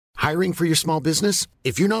Hiring for your small business?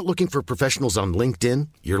 If you're not looking for professionals on LinkedIn,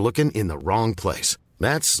 you're looking in the wrong place.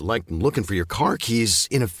 That's like looking for your car keys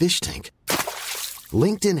in a fish tank.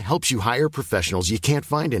 LinkedIn helps you hire professionals you can't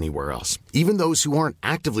find anywhere else, even those who aren't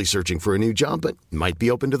actively searching for a new job but might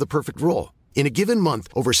be open to the perfect role. In a given month,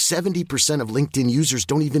 over 70% of LinkedIn users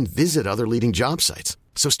don't even visit other leading job sites.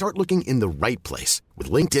 So start looking in the right place.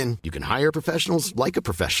 With LinkedIn, you can hire professionals like a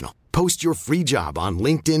professional. Post your free job on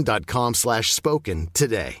linkedin.com/spoken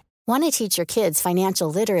today. Want to teach your kids financial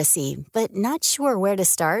literacy, but not sure where to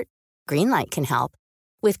start? Greenlight can help.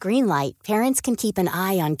 With Greenlight, parents can keep an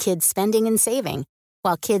eye on kids' spending and saving,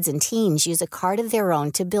 while kids and teens use a card of their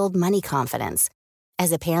own to build money confidence.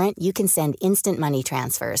 As a parent, you can send instant money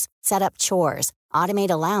transfers, set up chores,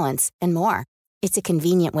 automate allowance, and more. It's a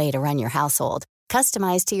convenient way to run your household,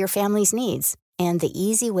 customized to your family's needs, and the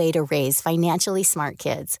easy way to raise financially smart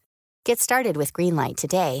kids. Get started with Greenlight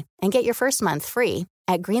today and get your first month free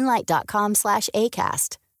at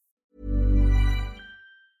greenlight.com/ACAST.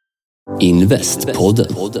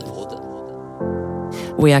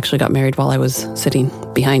 Investpodden. We actually got married while I was sitting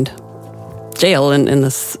behind jail in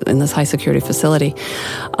this high security facility.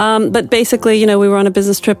 But basically, we were on a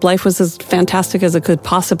business trip. Life was as fantastic as it could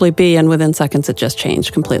possibly be. And within seconds, it just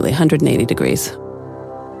changed completely, 180 degrees.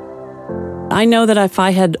 I know that if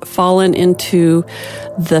I had fallen into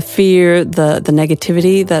the fear, the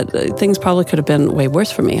negativity, that things probably could have been way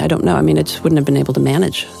worse for me. I don't know. I just wouldn't have been able to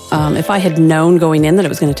manage. If I had known going in that it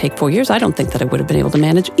was going to take 4 years, I don't think that I would have been able to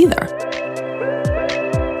manage either.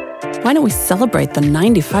 Why don't we celebrate the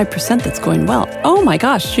 95% that's going well? Oh my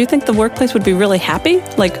gosh, do you think the workplace would be really happy?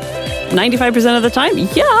 Like 95% of the time?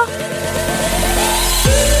 Yeah.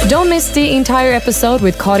 Don't miss the entire episode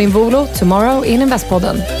with Karin Volo tomorrow in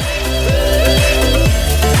Investpodden.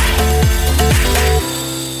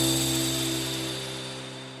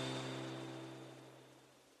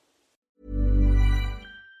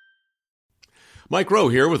 Mike Rowe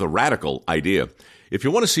here with a radical idea. If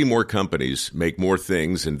you want to see more companies make more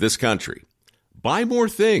things in this country, buy more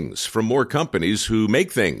things from more companies who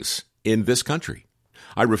make things in this country.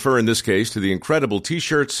 I refer in this case to the incredible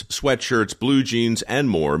t-shirts, sweatshirts, blue jeans, and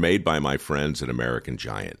more made by my friends at American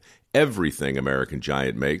Giant. Everything American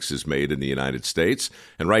Giant makes is made in the United States.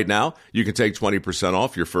 And right now, you can take 20%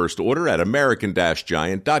 off your first order at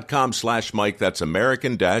american-giant.com/Mike. That's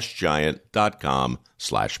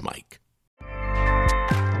american-giant.com/Mike.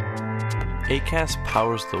 Acast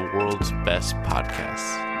powers the world's best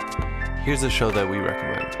podcasts. Here's a show that we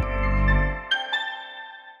recommend.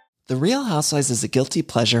 The Real Housewives is a guilty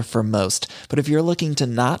pleasure for most, but if you're looking to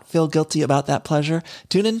not feel guilty about that pleasure,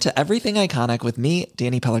 tune in to Everything Iconic with me,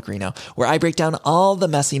 Danny Pellegrino, where I break down all the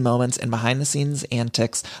messy moments and behind-the-scenes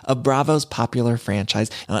antics of Bravo's popular franchise.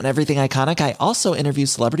 And on Everything Iconic, I also interview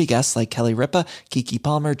celebrity guests like Kelly Ripa, Keke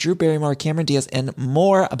Palmer, Drew Barrymore, Cameron Diaz, and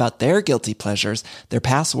more about their guilty pleasures, their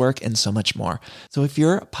past work, and so much more. So if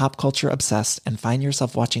you're pop culture obsessed and find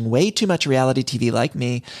yourself watching way too much reality TV like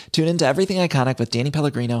me, tune into Everything Iconic with Danny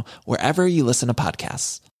Pellegrino, wherever you listen to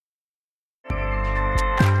podcasts.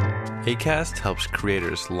 Acast helps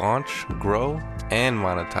creators launch, grow, and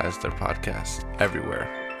monetize their podcasts everywhere.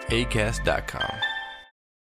 Acast.com.